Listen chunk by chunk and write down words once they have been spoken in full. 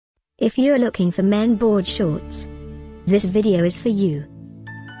If you're looking for men board shorts, this video is for you.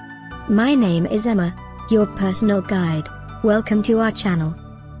 My name is Emma, your personal guide. Welcome to our channel.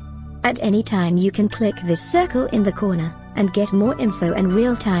 At any time you can click this circle in the corner, and get more info and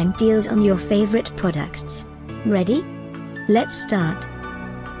real-time deals on your favorite products. Ready? Let's start.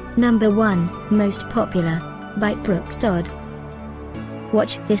 Number 1, Most Popular, by Brook Dodd.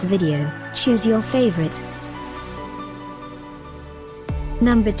 Watch this video, choose your favorite.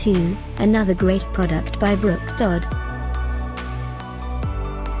 Number 2, another great product by Brook Dodd.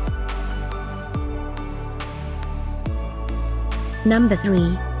 Number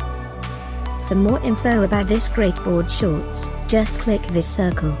 3. For more info about this great board shorts, just click this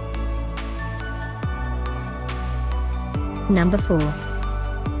circle. Number 4.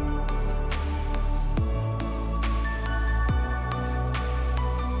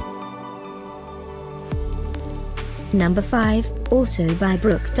 Number 5, also by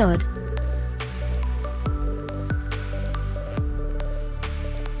Brook Dodd.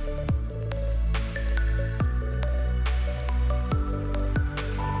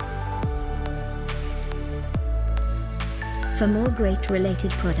 For more great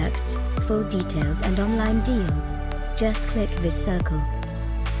related products, full details and online deals, just click this circle.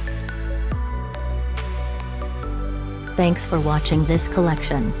 Thanks for watching this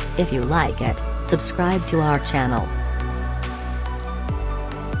collection. If you like it, subscribe to our channel.